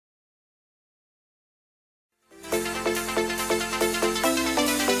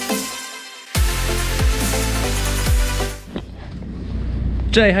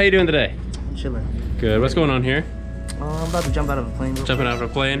Jay, how you doing today? Chilling. Good. What's going on here? I'm about to jump out of a plane. Jumping out of a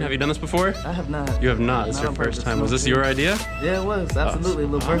plane. Have you done this before? I have not. You have not. This is your first time. Was this your idea? Yeah, it was. Absolutely. A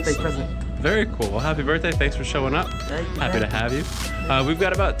little birthday present. Very cool. Well, happy birthday. Thanks for showing up. Thank you. Happy to have you. We've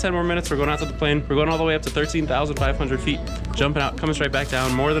got about 10 more minutes. We're going out to the plane. We're going all the way up to 13,500 feet. Jumping out, coming straight back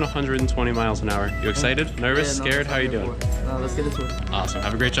down, more than 120 miles an hour. You excited? Nervous? Yeah, scared? How are you doing? No, let's get into it. Awesome.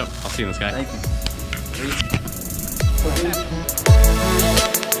 Have a great jump. I'll see you in the sky. Thank you.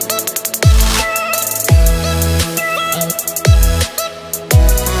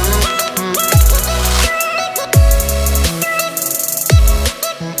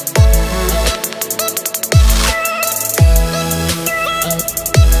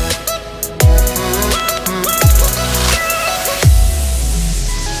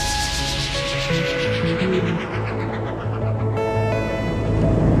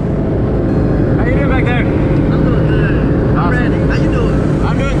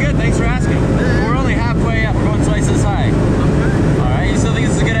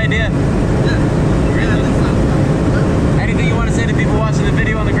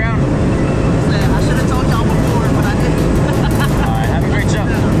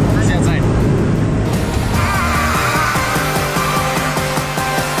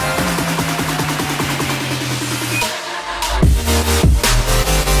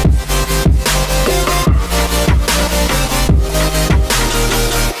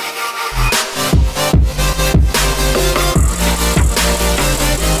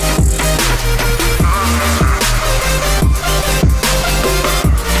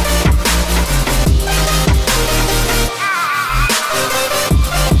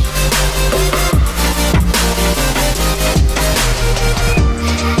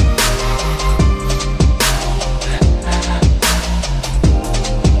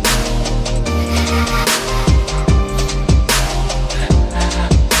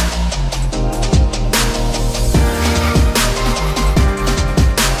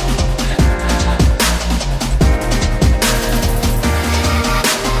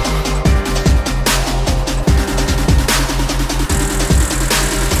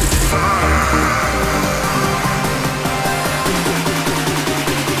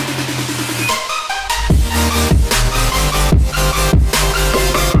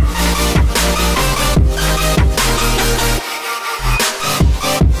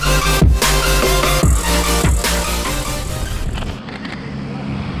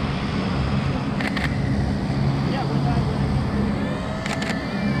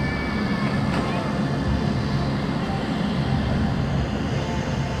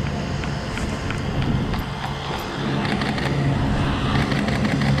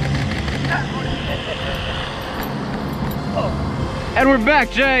 And we're back,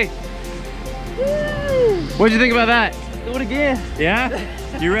 Jay. What'd you think about that? Do it again.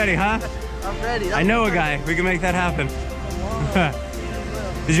 Yeah? You ready, huh? I'm ready. I know a guy. We can make that happen.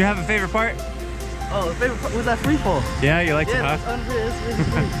 Did you have a favorite part? Oh, the favorite part was that free fall. Yeah, you liked it, huh? It's unreal. It's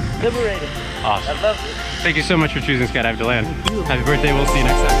really liberating. Awesome. I love it. Thank you so much for choosing Skydive DeLand. Happy birthday. We'll see you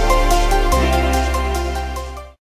next time.